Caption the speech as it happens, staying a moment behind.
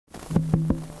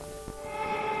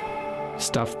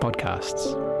Stuff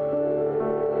Podcasts.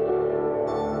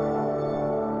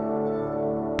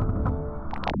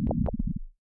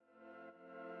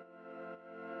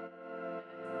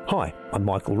 Hi, I'm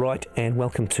Michael Wright and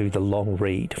welcome to The Long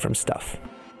Read from Stuff.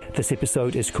 This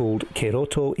episode is called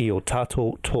Roto,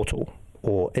 tātou, toto,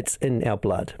 or It's in Our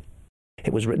Blood.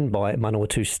 It was written by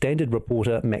Manawatu Standard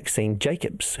reporter Maxine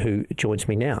Jacobs, who joins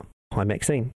me now. Hi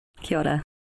Maxine. Kia ora.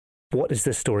 What is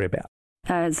this story about?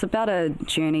 It's about a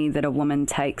journey that a woman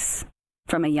takes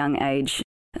from a young age,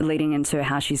 leading into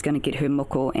how she's going to get her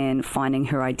moko and finding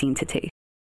her identity.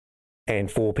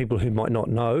 And for people who might not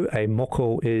know, a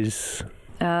moko is...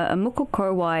 A moko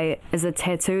kowai is a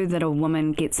tattoo that a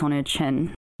woman gets on her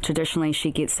chin. Traditionally,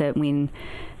 she gets it when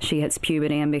she hits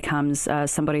puberty and becomes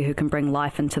somebody who can bring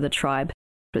life into the tribe.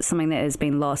 It's something that has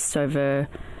been lost over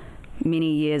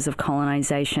many years of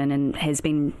colonization and has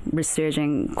been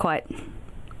resurging quite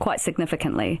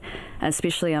significantly,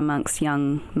 especially amongst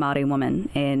young Māori women.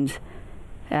 And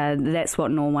that's what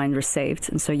Norwine received.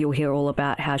 And so you'll hear all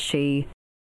about how she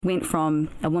went from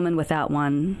a woman without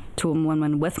one to a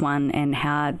woman with one and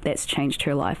how that's changed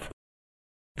her life.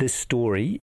 This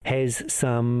story has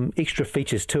some extra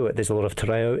features to it. There's a lot of te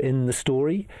reo in the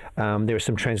story. There are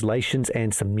some translations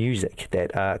and some music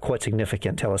that are quite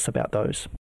significant. Tell us about those.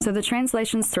 So the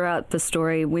translations throughout the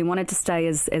story, we wanted to stay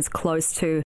as close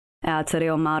to our te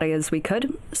reo Māori as we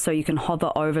could, so you can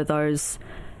hover over those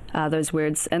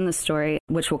words in the story,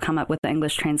 which will come up with the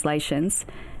English translations.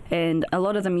 And a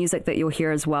lot of the music that you'll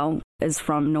hear as well is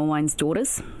from Norwine's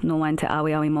daughters. Norwine Te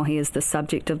Awi Awi Mohi is the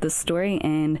subject of this story,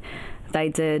 and they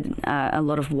did a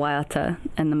lot of waiata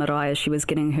in the marae as she was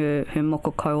getting her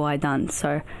moko kowai done.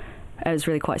 So it was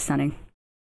really quite stunning.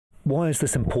 Why is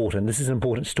this important? This is an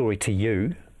important story to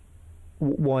you.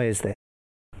 Why is that?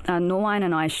 Norwine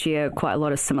and I share quite a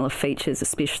lot of similar features,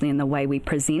 especially in the way we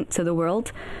present to the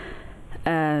world.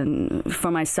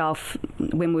 For myself,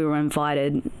 when we were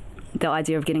invited, the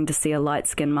idea of getting to see a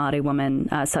light-skinned Māori woman,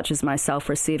 such as myself,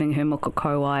 receiving her moko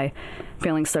kowai,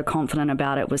 feeling so confident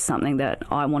about it was something that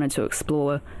I wanted to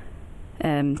explore,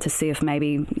 to see if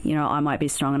maybe, I might be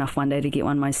strong enough one day to get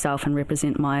one myself and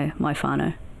represent my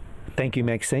whānau. Thank you,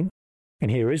 Maxine. And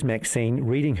here is Maxine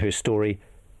reading her story,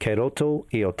 Ke roto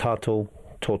I o tātou,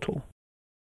 toto.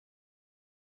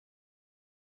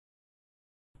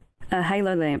 A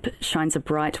halo lamp shines a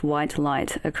bright white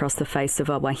light across the face of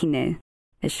a wahine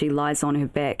as she lies on her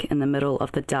back in the middle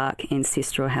of the dark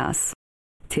ancestral house,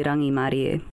 Te Rangi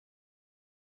Mārie.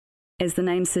 As the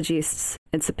name suggests,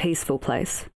 it's a peaceful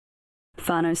place.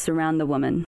 Whānau surround the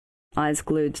woman, eyes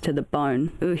glued to the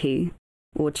bone, uhi,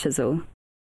 or chisel,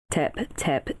 tap,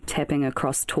 tap, tapping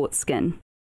across taut skin.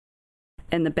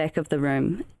 In the back of the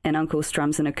room, an uncle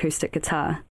strums an acoustic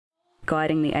guitar,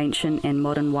 guiding the ancient and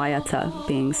modern waiata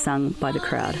being sung by the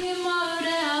crowd.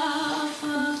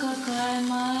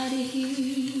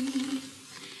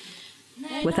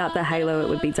 Without the halo, it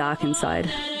would be dark inside.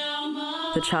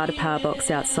 The charter power box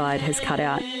outside has cut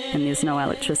out and there's no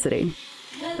electricity.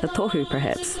 A tohu,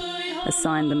 perhaps, a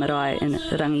sign the marae in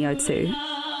Rangiotu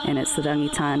and its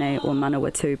Rangitane or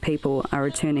Manawatu people are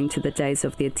returning to the days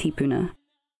of their tipuna.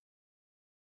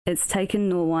 It's taken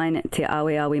Norwine Te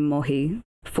Awi Awi Mohi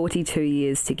 42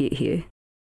 years to get here.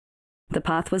 The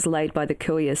path was laid by the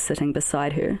kuia sitting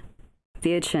beside her.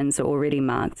 Their chins are already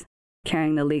marked,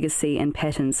 carrying the legacy and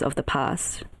patterns of the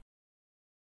past.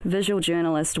 Visual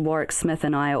journalist Warwick Smith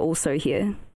and I are also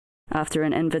here, after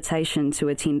an invitation to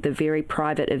attend the very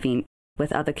private event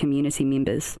with other community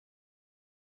members.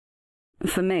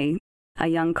 For me, a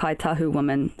young kaitahu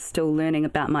woman still learning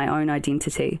about my own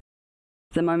identity,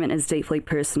 the moment is deeply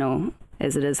personal,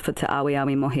 as it is for Te Awi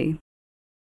Awi Mohi.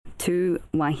 Two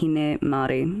wahine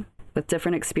Māori with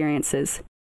different experiences,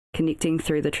 connecting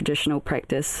through the traditional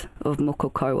practice of moko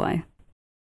kowai.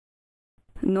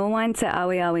 Norwine Te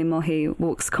Awi Awi Mohi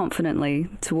walks confidently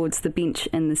towards the bench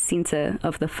in the centre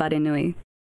of the wharenui.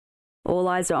 All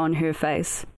eyes are on her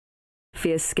face,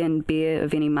 fair skin bare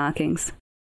of any markings.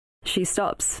 She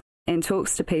stops and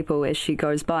talks to people as she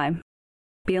goes by,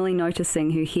 barely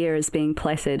noticing her hair is being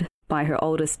plaited by her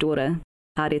oldest daughter,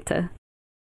 Areta.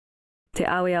 Te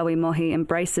Awi Awi Mohi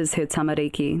embraces her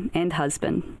tamariki and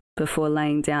husband before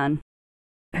laying down,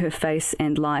 her face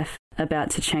and life about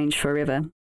to change forever.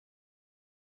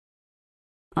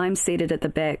 I'm seated at the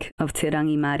back of Te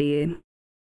Rangi Mārie.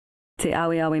 Te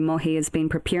Awi Awi Mohi has been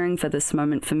preparing for this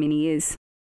moment for many years.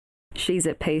 She's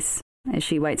at peace as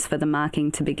she waits for the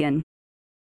marking to begin.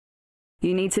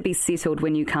 You need to be settled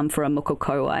when you come for a moko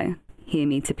kowai, Hear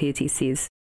Me Te Pēti says.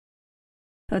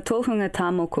 A tohunga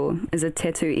tāmoko is a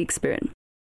tattoo expert,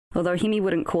 although Hemi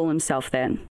wouldn't call himself that.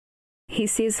 He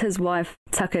says his wife,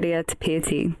 Takaria Te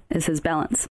Pēti, is his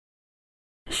balance.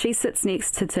 She sits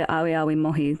next to Te Awi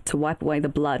Mohi to wipe away the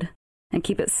blood and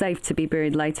keep it safe to be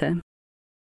buried later.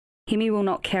 Hemi will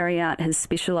not carry out his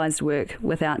specialised work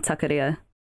without Takaria.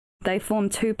 They form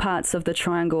two parts of the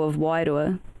triangle of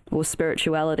wairua, or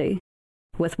spirituality,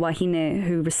 with wahine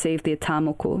who receive their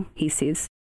tāmoko, he says.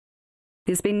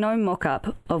 There's been no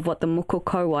mock-up of what the moko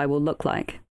kauai will look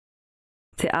like.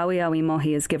 Te Awi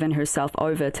Mohi has given herself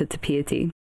over to Te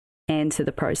Pēti and to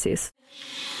the process.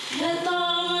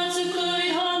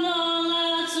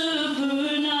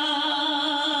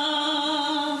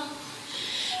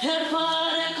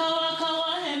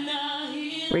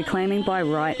 Reclaiming by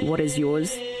right what is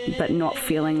yours, but not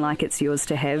feeling like it's yours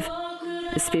to have,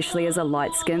 especially as a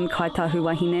light-skinned kaitahu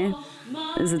wahine,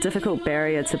 is a difficult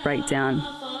barrier to break down.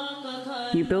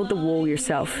 You build the wall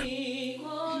yourself.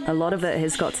 A lot of it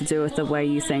has got to do with the way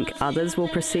you think others will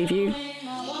perceive you,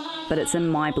 but it's in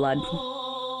my blood.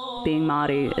 Being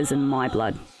Māori is in my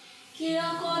blood.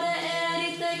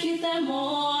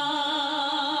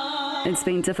 It's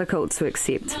been difficult to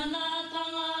accept.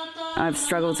 I've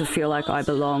struggled to feel like I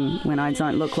belong when I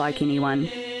don't look like anyone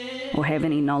or have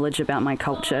any knowledge about my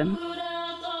culture.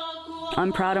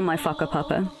 I'm proud of my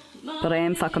whakapapa, but I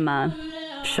am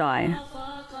whakamā, shy,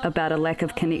 about a lack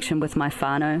of connection with my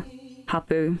whānau,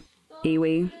 hapu,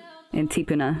 iwi, and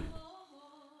tipuna.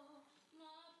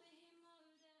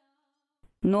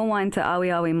 Norwain Te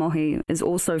Awi Mohi is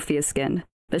also fair-skinned,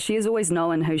 but she has always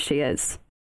known who she is.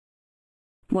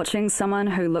 Watching someone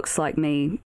who looks like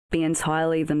me be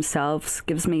entirely themselves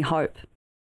gives me hope.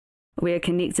 We are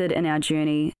connected in our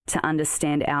journey to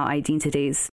understand our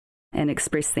identities and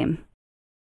express them.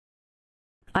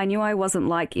 I knew I wasn't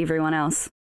like everyone else,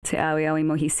 Te Awi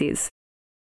Mohi says.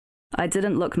 I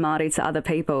didn't look Māori to other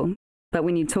people, but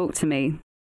when you talked to me,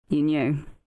 you knew.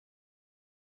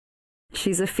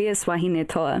 She's a fierce wahine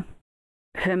toa.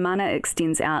 Her mana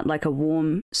extends out like a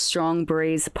warm, strong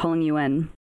breeze pulling you in.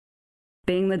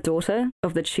 Being the daughter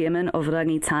of the chairman of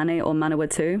Rangitane or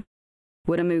Manawatu,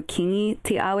 Wiramu Kingi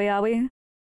Te Awi,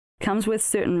 comes with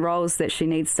certain roles that she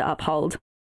needs to uphold,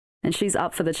 and she's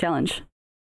up for the challenge.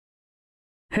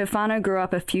 Her whānau grew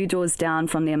up a few doors down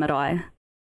from their marae.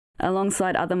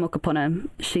 Alongside other mokopuna,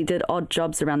 she did odd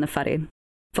jobs around the whare,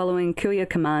 following kuia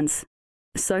commands,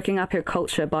 soaking up her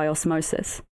culture by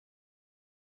osmosis.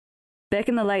 Back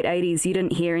in the late 80s, you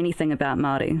didn't hear anything about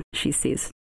Māori, she says.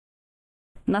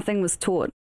 Nothing was taught.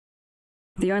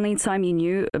 The only time you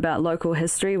knew about local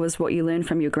history was what you learned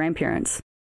from your grandparents.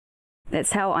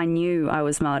 That's how I knew I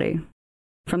was Māori,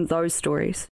 from those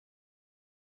stories.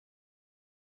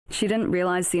 She didn't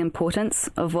realise the importance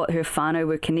of what her whānau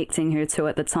were connecting her to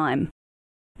at the time,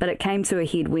 but it came to a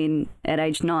head when, at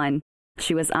age 9,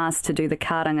 she was asked to do the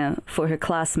karanga for her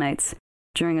classmates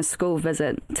during a school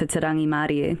visit to Te Rangi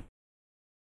Mārie.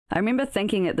 I remember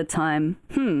thinking at the time,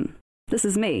 this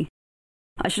is me.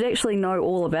 I should actually know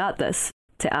all about this,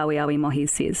 Te Awi Mohi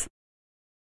says.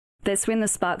 That's when the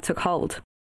spark took hold,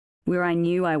 where I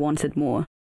knew I wanted more.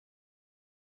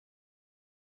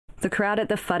 The crowd at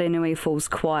the wharenui falls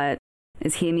quiet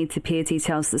as Hemi Te Pēti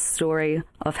tells the story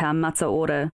of how Mata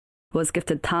Ora was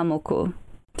gifted tāmoko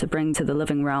to bring to the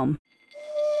living realm.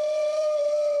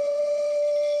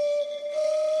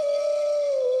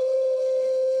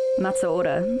 Mata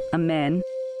Ora, a man,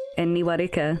 and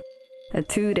Niwareka, a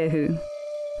tūrehu,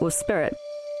 or spirit,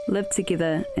 lived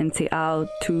together in Te Ao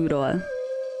Tūroa.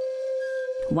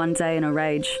 One day in a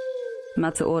rage,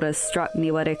 Mata Ora struck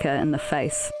Niwareka in the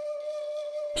face.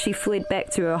 She fled back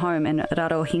to her home in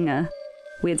Rarohinga,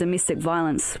 where domestic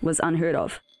violence was unheard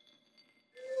of.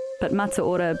 But Mata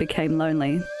Ora became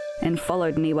lonely and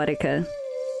followed Niwareka.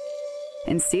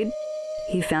 Instead,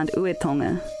 he found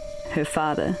Uetonga, her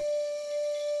father.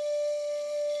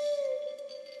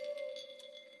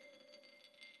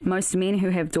 Most men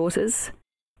who have daughters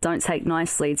don't take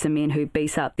nicely to men who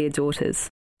beat up their daughters,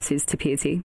 says Te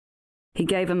Pēti. He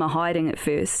gave him a hiding at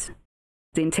first,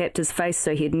 then tapped his face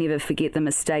so he'd never forget the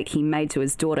mistake he made to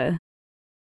his daughter.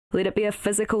 Let it be a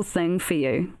physical thing for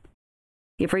you.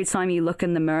 Every time you look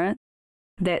in the mirror,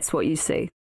 that's what you see.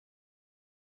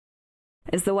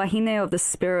 As the wahine of the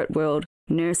spirit world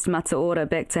nursed Mata Ora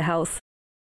back to health,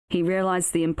 he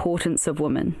realised the importance of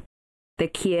women, the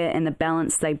care and the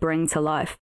balance they bring to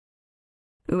life.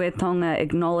 Uetonga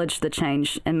acknowledged the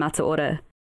change in Mata Ora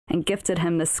and gifted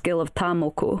him the skill of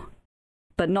tāmoko,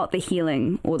 but not the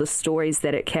healing or the stories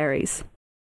that it carries.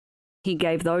 He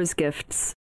gave those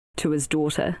gifts to his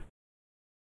daughter.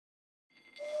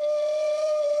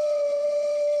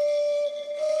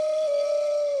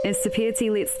 As Te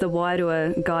Pēti lets the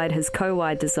wairua guide his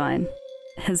kauai design,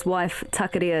 His wife,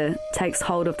 Takaria, takes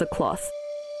hold of the cloth,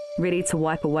 ready to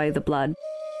wipe away the blood,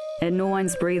 and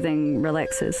Noain's breathing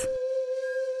relaxes.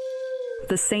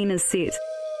 The scene is set.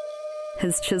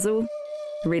 His chisel,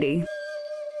 ready.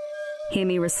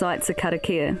 Hemi recites a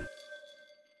karakia.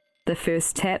 The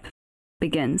first tap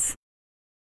begins.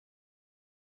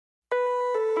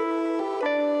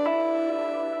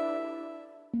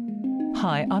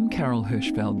 Hi, I'm Carol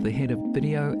Hirschfeld, the head of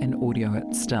video and audio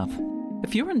at Stuff.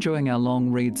 If you're enjoying our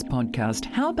Long Reads podcast,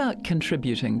 how about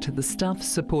contributing to the Stuff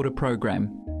supporter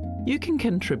program? You can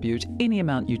contribute any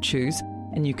amount you choose,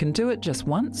 and you can do it just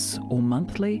once, or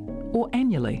monthly, or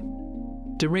annually.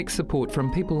 Direct support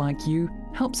from people like you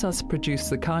helps us produce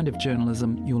the kind of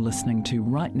journalism you're listening to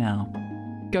right now.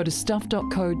 Go to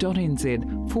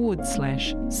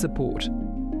stuff.co.nz/support.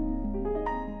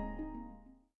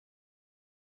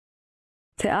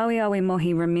 Te Awiawi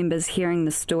Mohi remembers hearing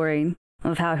the story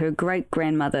of how her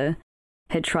great-grandmother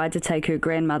had tried to take her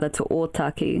grandmother to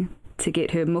Ōtaki to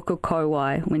get her muku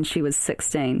kowai when she was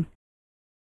 16.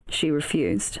 She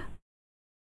refused.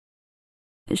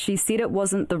 She said it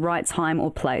wasn't the right time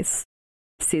or place,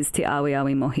 says Te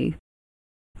Awiawi Mohi.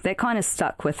 That kind of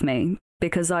stuck with me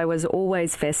because I was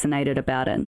always fascinated about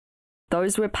it.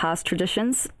 Those were past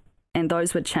traditions and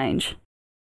those would change.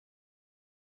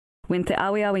 When Te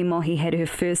Awiawi Mohi had her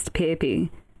first pepe,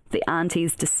 the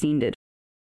aunties descended.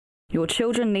 Your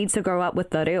children need to grow up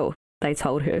with te reo, they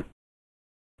told her.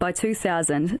 By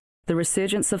 2000, the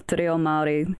resurgence of te reo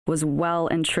Māori was well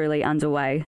and truly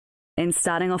underway, and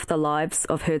starting off the lives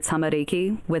of her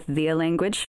tamariki with their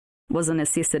language was a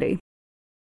necessity.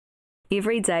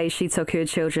 Every day she took her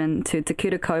children to Te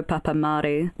Kura Kaupapa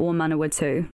Māori or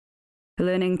Manawatu,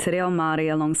 learning te reo Māori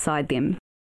alongside them.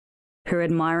 Her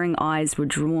admiring eyes were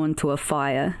drawn to a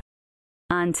fire,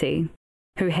 Auntie,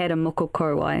 who had a muku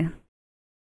kowai.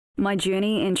 My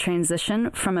journey and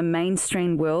transition from a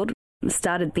mainstream world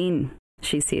started then,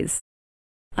 she says.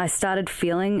 I started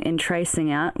feeling and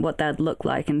tracing out what they'd look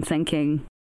like and thinking,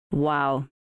 wow,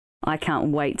 I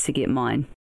can't wait to get mine.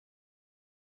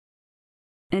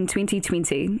 In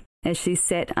 2020, as she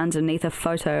sat underneath a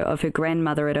photo of her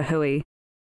grandmother at a hui,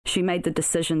 she made the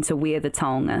decision to wear the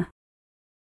taonga.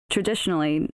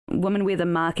 Traditionally, women wear the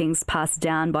markings passed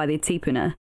down by their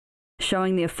tipuna,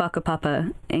 showing their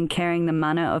whakapapa and carrying the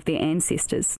mana of their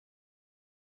ancestors.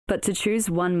 But to choose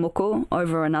one moko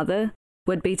over another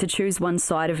would be to choose one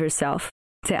side of herself,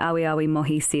 Te Awiawi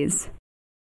Mohi says.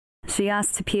 She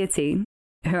asked Te Pieti,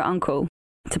 her uncle,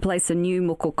 to place a new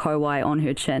moko kowai on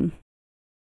her chin.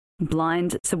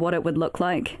 Blind to what it would look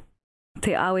like,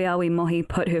 Te Awiawi Mohi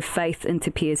put her faith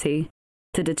into Pieti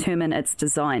to determine its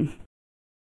design.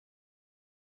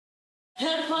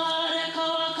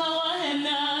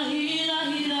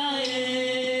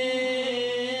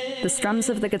 The strums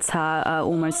of the guitar are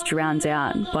almost drowned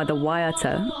out by the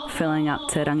waiata filling up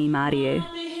Te Rangi Mārie.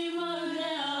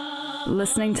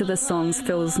 Listening to the songs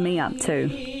fills me up too.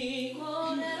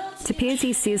 Te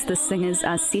Pieti says the singers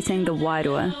are setting the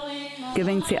wairua,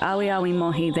 giving Te Awiawi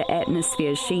Mohi the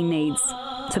atmosphere she needs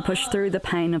to push through the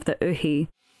pain of the uhi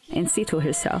and settle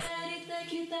herself.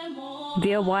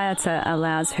 Their waiata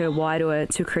allows her wairua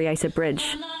to create a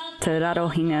bridge to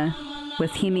rarohinga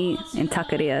with Hemi and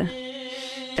Takaria.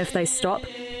 If they stop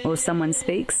or someone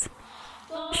speaks,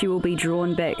 she will be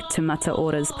drawn back to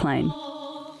Mataora's plain.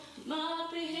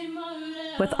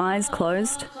 With eyes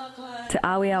closed, Te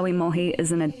Awiawi Mohi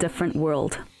is in a different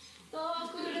world.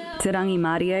 Te Rangi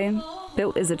Mārie,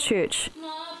 built as a church,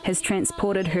 has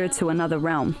transported her to another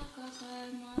realm.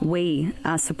 We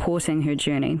are supporting her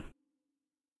journey.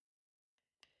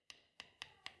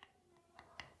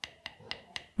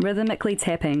 Rhythmically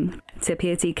tapping, Te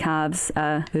Pieti carves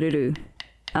a ruru,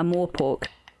 a mōpork,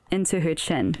 into her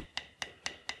chin.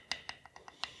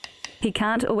 He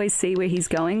can't always see where he's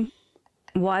going.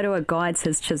 Wairua guides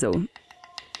his chisel.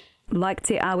 Like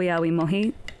Te Awiawi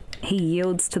Mohi, he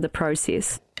yields to the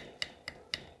process.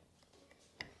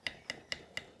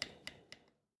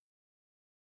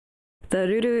 The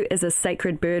ruru is a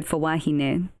sacred bird for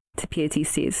wahine, Te Pieti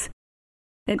says.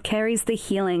 It carries the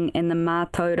healing and the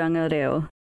mātauranga reo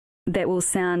that will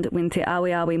sound when Te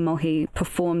Awiawi Mohi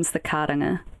performs the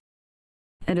karanga.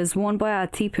 It is worn by our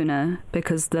tipuna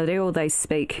because the reo they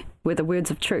speak were the words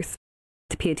of truth,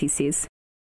 Te Pieti says.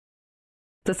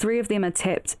 The three of them are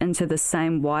tapped into the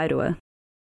same wairua.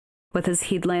 With his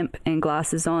headlamp and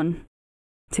glasses on,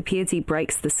 Te Pieti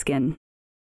breaks the skin.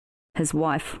 His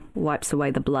wife wipes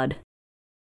away the blood.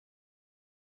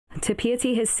 Te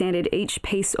Pieti has sanded each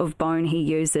piece of bone he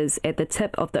uses at the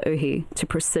tip of the uhi to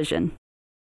precision.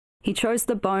 He chose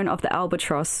the bone of the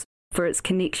albatross for its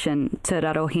connection to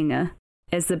rarohinga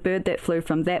as the bird that flew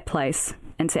from that place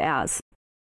into ours.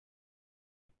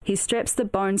 He straps the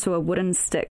bone to a wooden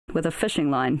stick with a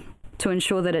fishing line to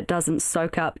ensure that it doesn't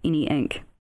soak up any ink.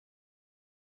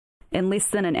 In less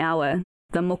than an hour,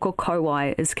 the moko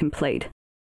kauae is complete.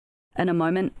 In a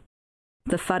moment,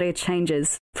 the whare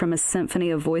changes from a symphony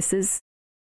of voices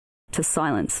to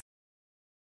silence.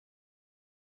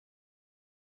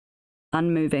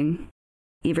 Unmoving,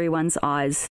 everyone's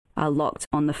eyes are locked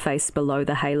on the face below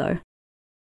the halo.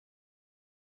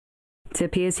 Te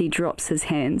Pieti drops his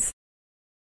hands.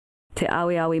 Te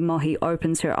Awi Mohi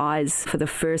opens her eyes for the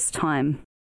first time.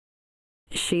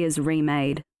 She is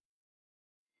remade.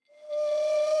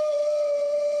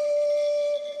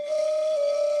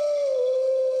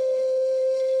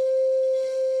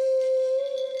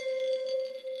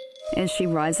 As she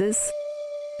rises,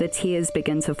 the tears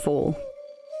begin to fall.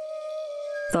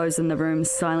 Those in the room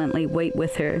silently weep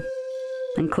with her,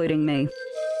 including me.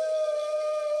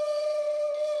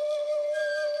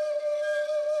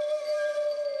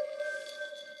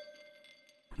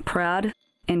 Proud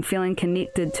and feeling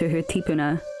connected to her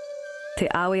tipuna, Te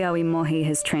Awi Mohi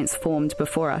has transformed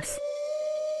before us.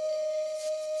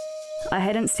 I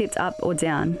hadn't stepped up or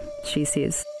down, she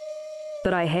says,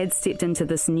 but I had stepped into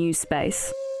this new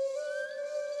space.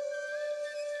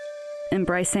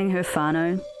 Embracing her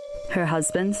whānau, her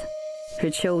husband, her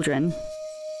children,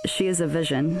 she is a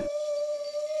vision.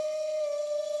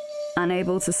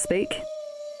 Unable to speak,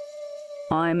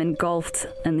 I am engulfed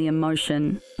in the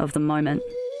emotion of the moment.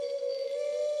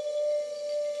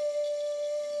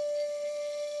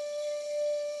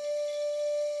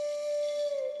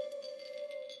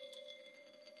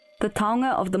 The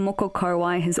taonga of the moko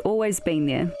kauae has always been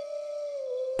there.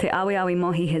 Te Awi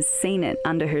Mohi has seen it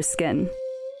under her skin,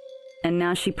 and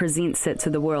now she presents it to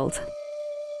the world.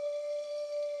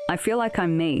 I feel like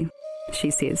I'm me, she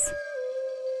says.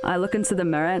 I look into the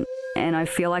mirror and I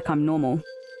feel like I'm normal.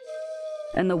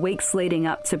 In the weeks leading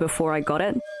up to before I got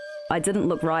it, I didn't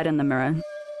look right in the mirror.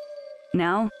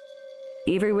 Now,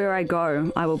 everywhere I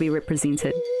go, I will be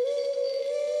represented.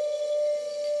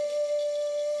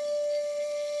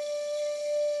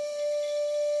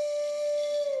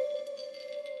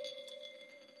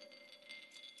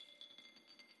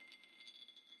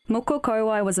 Moko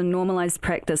kauae was a normalised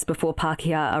practice before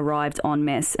Pākehā arrived en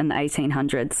masse in the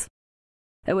 1800s.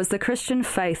 It was the Christian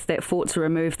faith that fought to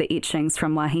remove the etchings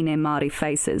from wahine Māori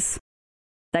faces.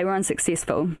 They were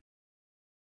unsuccessful.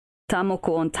 Tā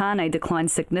moko on tāne declined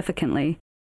significantly,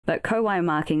 but kauae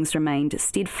markings remained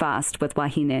steadfast with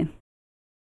wahine.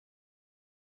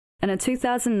 In a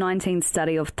 2019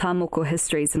 study of tā moko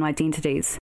histories and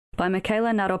identities by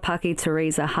Michaela Naropaki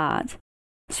Teresa Hart,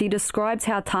 she describes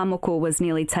how tā moko was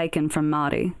nearly taken from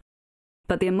Māori,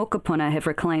 but their mokopuna have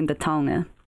reclaimed the taonga.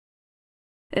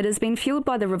 It has been fueled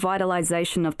by the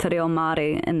revitalisation of te reo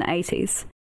Māori in the 80s,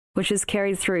 which is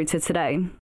carried through to today,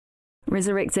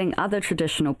 resurrecting other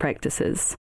traditional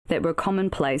practices that were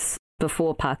commonplace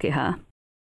before Pākehā.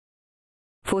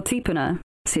 For tipuna,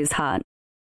 says Hart,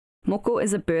 moko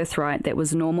is a birthright that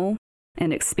was normal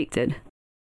and expected.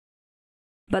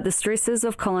 But the stresses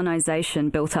of colonisation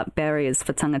built up barriers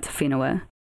for tangata whenua,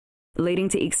 leading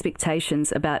to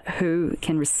expectations about who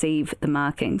can receive the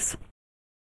markings.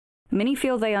 Many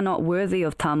feel they are not worthy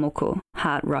of tā moko,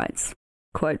 Hart writes.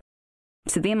 Quote,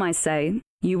 "To them I say,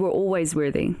 you were always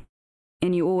worthy,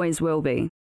 and you always will be.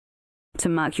 To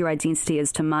mark your identity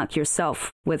is to mark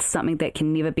yourself with something that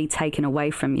can never be taken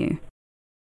away from you.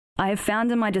 I have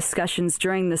found in my discussions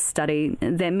during this study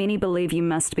that many believe you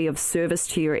must be of service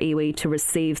to your iwi to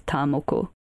receive tā moko.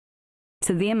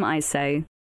 To them I say,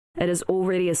 it is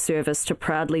already a service to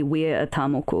proudly wear a tā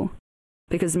moko,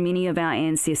 because many of our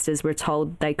ancestors were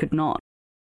told they could not."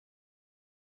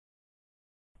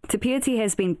 Te Pieti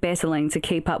has been battling to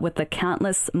keep up with the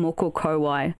countless moko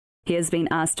kauae he has been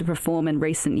asked to perform in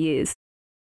recent years.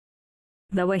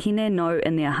 The wahine know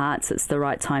in their hearts it's the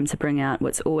right time to bring out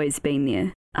what's always been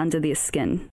there, under their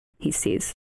skin, he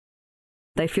says.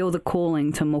 They feel the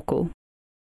calling to moko.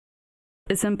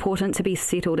 It's important to be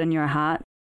settled in your heart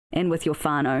and with your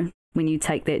whānau when you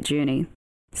take that journey,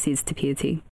 says Te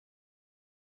Pieti.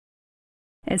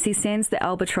 As he sands the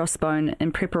albatross bone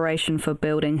in preparation for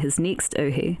building his next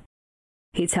uhi,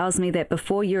 he tells me that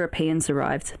before Europeans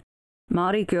arrived,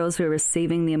 Māori girls were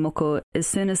receiving their moko as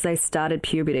soon as they started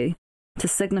puberty to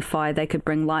signify they could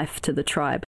bring life to the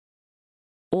tribe.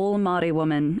 All Māori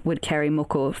women would carry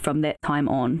moko from that time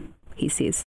on, he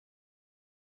says.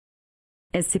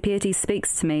 As Te Pieti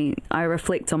speaks to me, I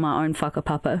reflect on my own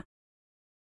whakapapa.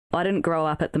 I didn't grow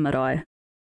up at the marae.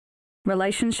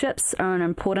 Relationships are an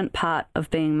important part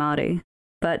of being Māori,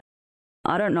 but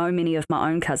I don't know many of my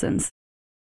own cousins.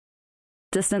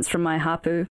 distance from my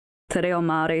hapu, te reo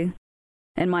Māori,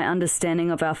 and my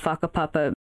understanding of our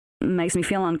whakapapa makes me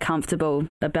feel uncomfortable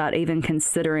about even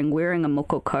considering wearing a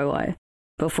moko kauai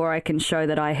before I can show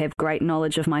that I have great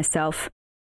knowledge of myself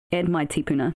and my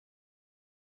tipuna.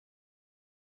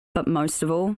 But most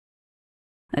of all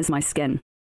is my skin.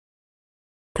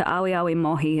 Te awi awi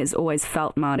mohi has always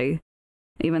felt Māori,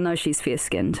 even though she's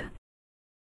fair-skinned.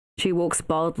 She walks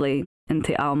boldly in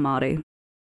te ao Māori.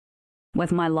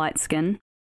 With my light skin,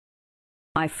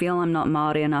 I feel I'm not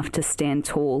Māori enough to stand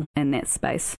tall in that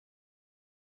space.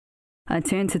 I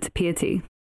turn to Te Pieti.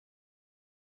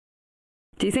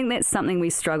 Do you think that's something we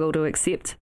struggle to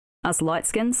accept, us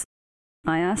lightskins?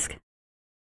 I ask.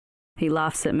 He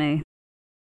laughs at me.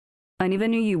 I never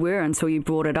knew you were until you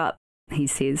brought it up, he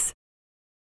says.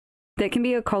 That can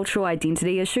be a cultural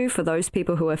identity issue for those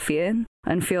people who are fair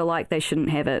and feel like they shouldn't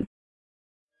have it.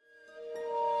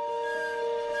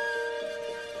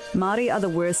 Māori are the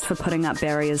worst for putting up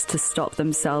barriers to stop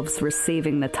themselves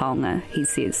receiving the taonga, he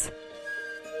says.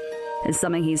 It's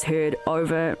something he's heard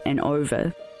over and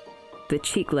over. The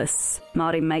checklists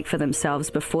Māori make for themselves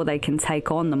before they can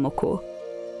take on the moko.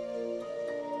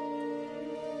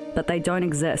 But they don't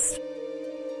exist.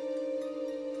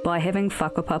 By having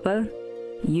whakapapa,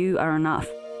 you are enough.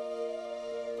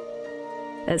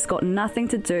 It's got nothing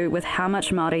to do with how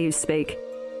much Māori you speak,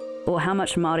 or how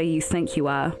much Māori you think you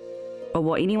are, or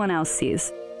what anyone else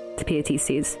says, Te Pieti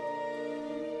says.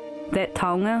 That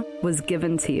taonga was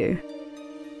given to you.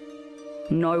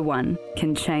 No one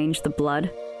can change the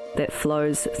blood that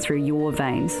flows through your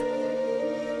veins.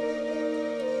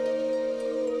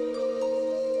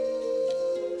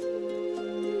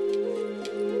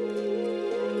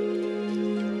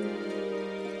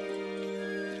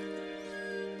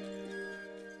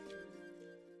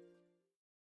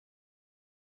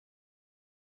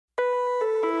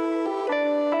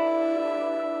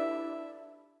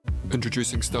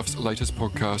 Introducing Stuff's latest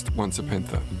podcast, Once a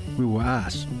Panther. We were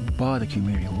asked by the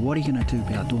community, what are you going to do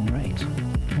about dawn raids?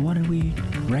 Why don't we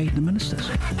raid the ministers?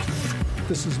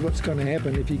 This is what's going to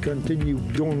happen if you continue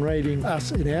dawn raiding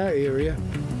us in our area.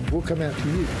 We'll come out to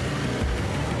you.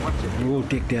 We're all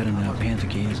decked out in our panther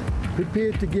gears.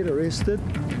 Prepared to get arrested,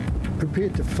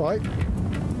 prepared to fight.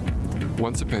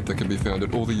 Once a Panther can be found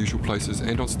at all the usual places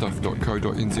and on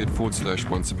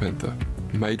stuff.co.nz/Once a Panther.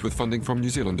 Made with funding from New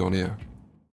Zealand On Air.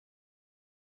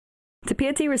 Te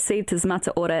Pieti received his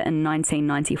mata ora in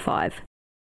 1995.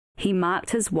 He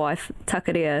marked his wife,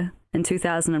 Takarea, in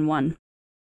 2001.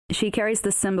 She carries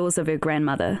the symbols of her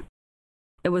grandmother.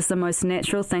 It was the most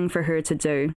natural thing for her to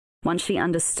do once she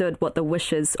understood what the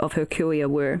wishes of her kuia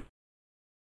were.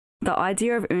 The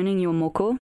idea of earning your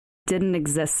moko didn't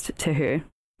exist to her,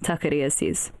 Takarea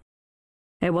says.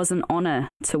 It was an honour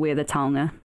to wear the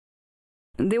taonga.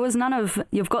 There was none of,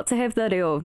 you've got to have the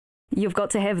reo, you've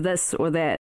got to have this or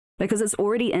that, because it's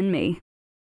already in me.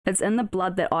 It's in the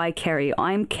blood that I carry.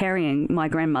 I'm carrying my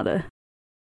grandmother.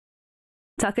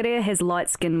 Takarea has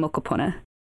light-skinned mokopuna.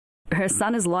 Her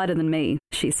son is lighter than me,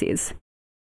 she says.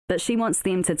 But she wants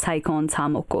them to take on tā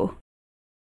moko.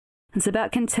 It's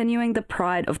about continuing the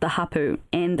pride of the hapu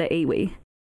and the iwi.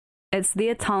 It's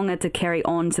their taonga to carry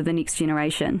on to the next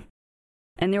generation.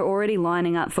 And they're already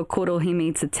lining up for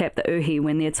korohime to tap the uhi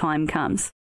when their time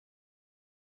comes.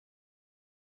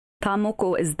 Tā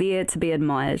moko is there to be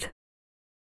admired,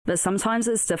 but sometimes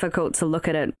it's difficult to look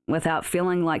at it without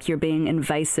feeling like you're being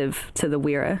invasive to the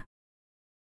wearer.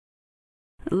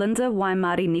 Linda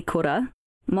Waimari Nikora,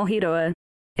 Mohiroa,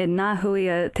 e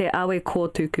Ngāhuia Te Awe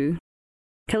Kōtuku,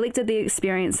 collected the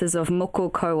experiences of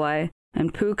moko kauai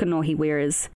and pūkanohi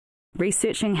wearers,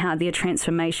 researching how their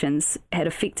transformations had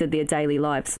affected their daily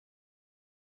lives.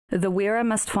 The wearer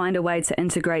must find a way to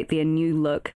integrate their new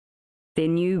look, their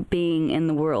new being in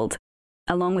the world,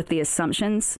 along with the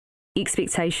assumptions,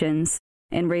 expectations,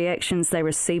 and reactions they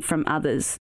receive from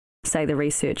others, say the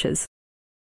researchers.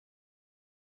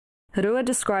 Rua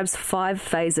describes 5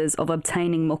 phases of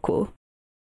obtaining moko: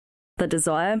 the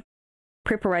desire,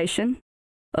 preparation,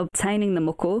 obtaining the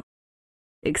moko,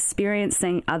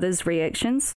 experiencing others'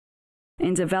 reactions,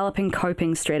 and developing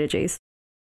coping strategies.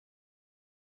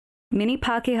 Many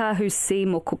Pākehā who see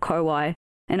moko kauai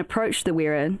and approach the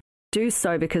wearer do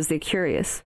so because they're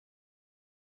curious.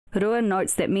 Rua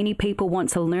notes that many people want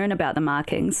to learn about the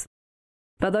markings,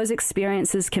 but those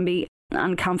experiences can be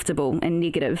uncomfortable and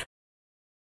negative.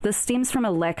 This stems from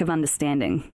a lack of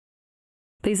understanding.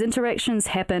 These interactions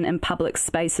happen in public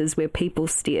spaces where people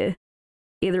stare,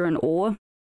 either in awe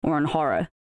or in horror.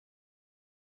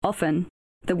 Often,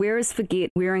 the wearers forget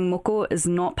wearing moko is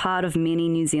not part of many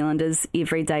New Zealanders'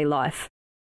 everyday life,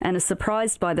 and are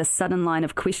surprised by the sudden line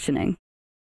of questioning.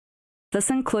 This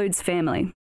includes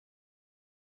family.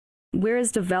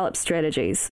 Whereas developed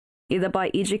strategies, either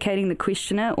by educating the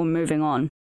questioner or moving on,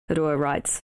 Rua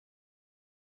writes.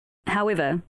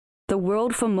 However, the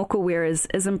world for moko wearers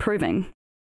is improving.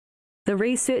 The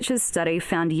researchers' study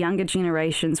found younger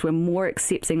generations were more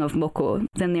accepting of moko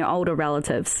than their older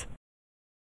relatives.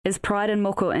 As pride in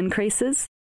moko increases,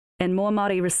 and more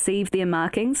Māori receive their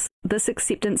markings, this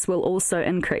acceptance will also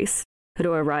increase,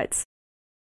 Rua writes.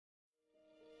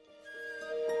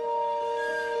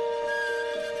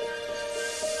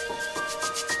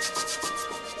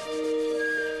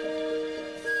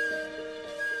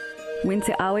 When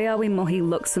Te Aweawe Mohi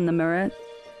looks in the mirror,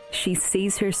 she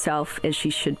sees herself as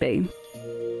she should be.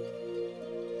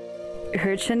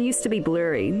 Her chin used to be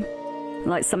blurry,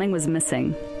 like something was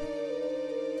missing.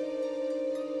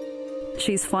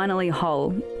 She's finally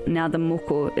whole, now the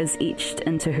moko is etched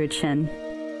into her chin.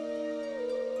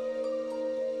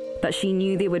 But she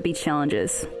knew there would be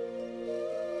challenges.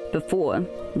 Before,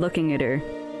 looking at her,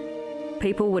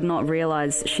 people would not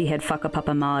realise she had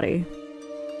whakapapa Māori.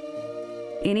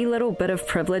 Any little bit of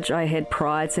privilege I had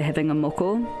prior to having a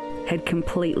moko had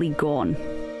completely gone,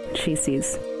 she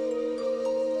says.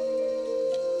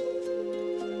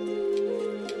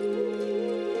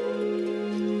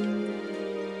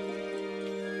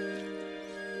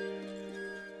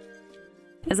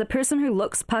 As a person who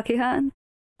looks Pākehā,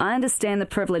 I understand the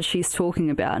privilege she's talking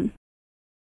about.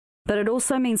 But it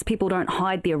also means people don't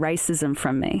hide their racism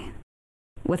from me.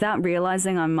 Without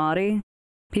realising I'm Māori,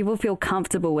 people feel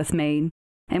comfortable with me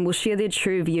and will share their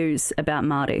true views about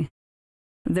Māori.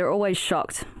 They're always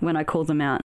shocked when I call them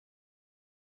out.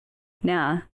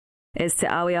 Now, as Te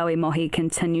Aweawe Mohi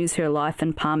continues her life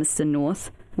in Palmerston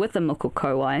North with the moko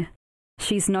kauai,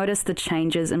 she's noticed the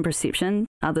changes in perception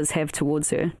others have towards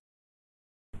her.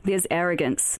 There's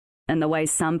arrogance in the way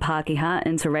some Pākehā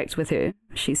interact with her,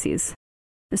 she says.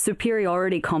 A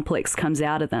superiority complex comes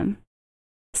out of them.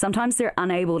 Sometimes they're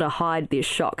unable to hide their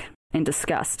shock and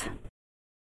disgust.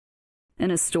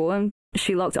 In a store,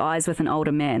 she locked eyes with an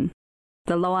older man,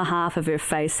 the lower half of her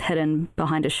face hidden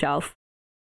behind a shelf.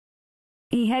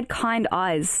 He had kind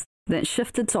eyes that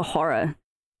shifted to horror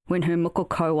when her moko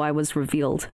kauai was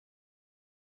revealed.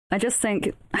 I just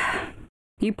think,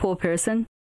 you poor person,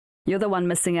 you're the one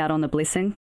missing out on the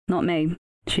blessing, not me,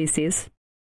 she says.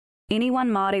 Anyone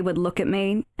Māori would look at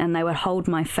me and they would hold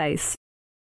my face.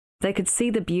 They could see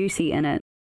the beauty in it.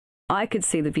 I could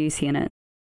see the beauty in it.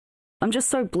 I'm just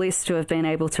so blessed to have been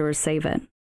able to receive it.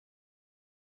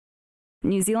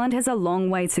 New Zealand has a long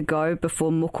way to go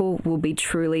before moko will be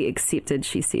truly accepted,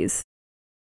 she says.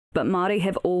 But Māori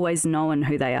have always known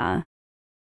who they are.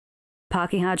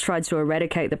 Pākehā tried to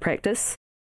eradicate the practice,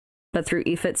 but through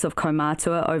efforts of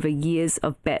kaumātua over years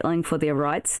of battling for their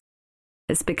rights,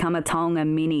 it's become a taonga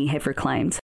many have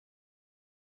reclaimed.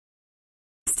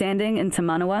 Standing in Te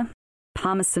Manawa,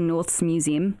 Palmerston North's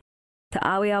museum, Te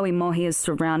Aweawe Mohi is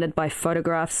surrounded by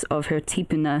photographs of her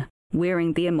tipuna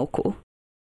wearing their moko.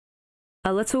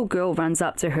 A little girl runs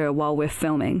up to her while we're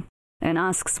filming and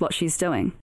asks what she's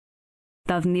doing.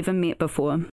 They've never met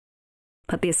before,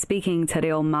 but they're speaking te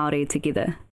reo Māori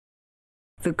together.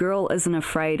 The girl isn't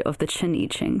afraid of the chin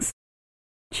etchings.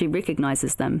 She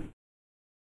recognises them.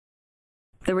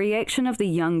 The reaction of the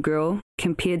young girl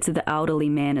compared to the elderly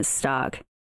man is stark,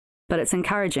 but it's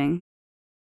encouraging.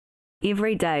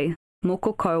 Every day,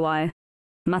 moko kauai,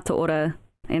 mataora,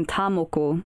 and tā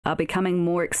moko are becoming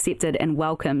more accepted and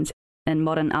welcomed in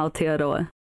modern Aotearoa.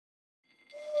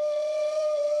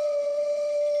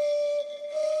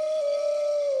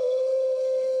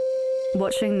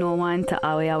 Watching Norwain Te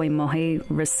Aweawe Mohi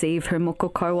receive her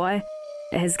moko kauai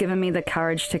has given me the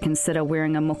courage to consider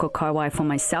wearing a moko kauai for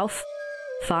myself,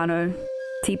 whānau,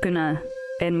 tipuna,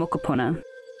 and mokopuna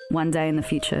one day in the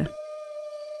future.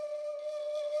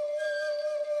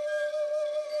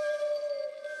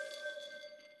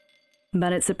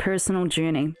 But it's a personal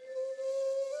journey.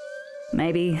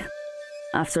 Maybe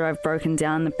after I've broken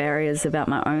down the barriers about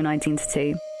my own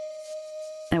identity,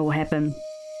 it will happen.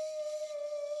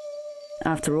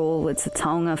 After all, it's a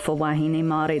taonga for wahine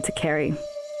Māori to carry.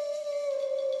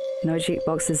 No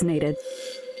checkboxes needed.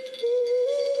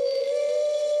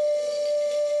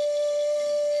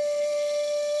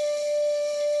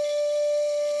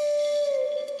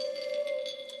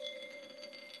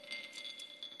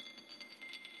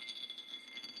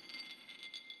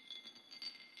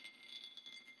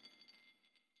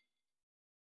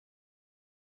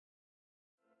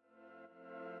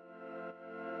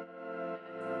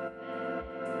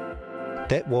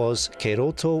 That was Ke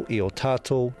roto I o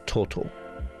tātou toto.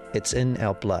 It's in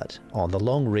Our Blood, on the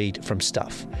long read from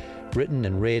Stuff, written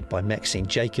and read by Maxine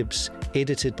Jacobs,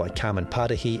 edited by Carmen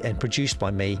Padahi and produced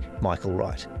by me, Michael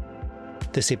Wright.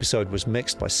 This episode was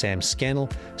mixed by Sam Scannell.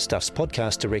 Stuff's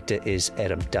podcast director is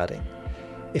Adam Dudding.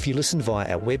 If you listen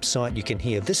via our website, you can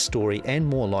hear this story and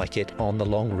more like it on the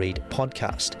Long Read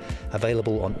podcast,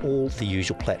 available on all the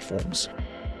usual platforms.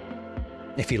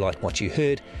 If you liked what you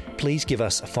heard, please give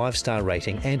us a 5-star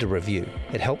rating and a review.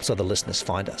 It helps other listeners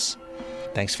find us.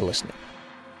 Thanks for listening.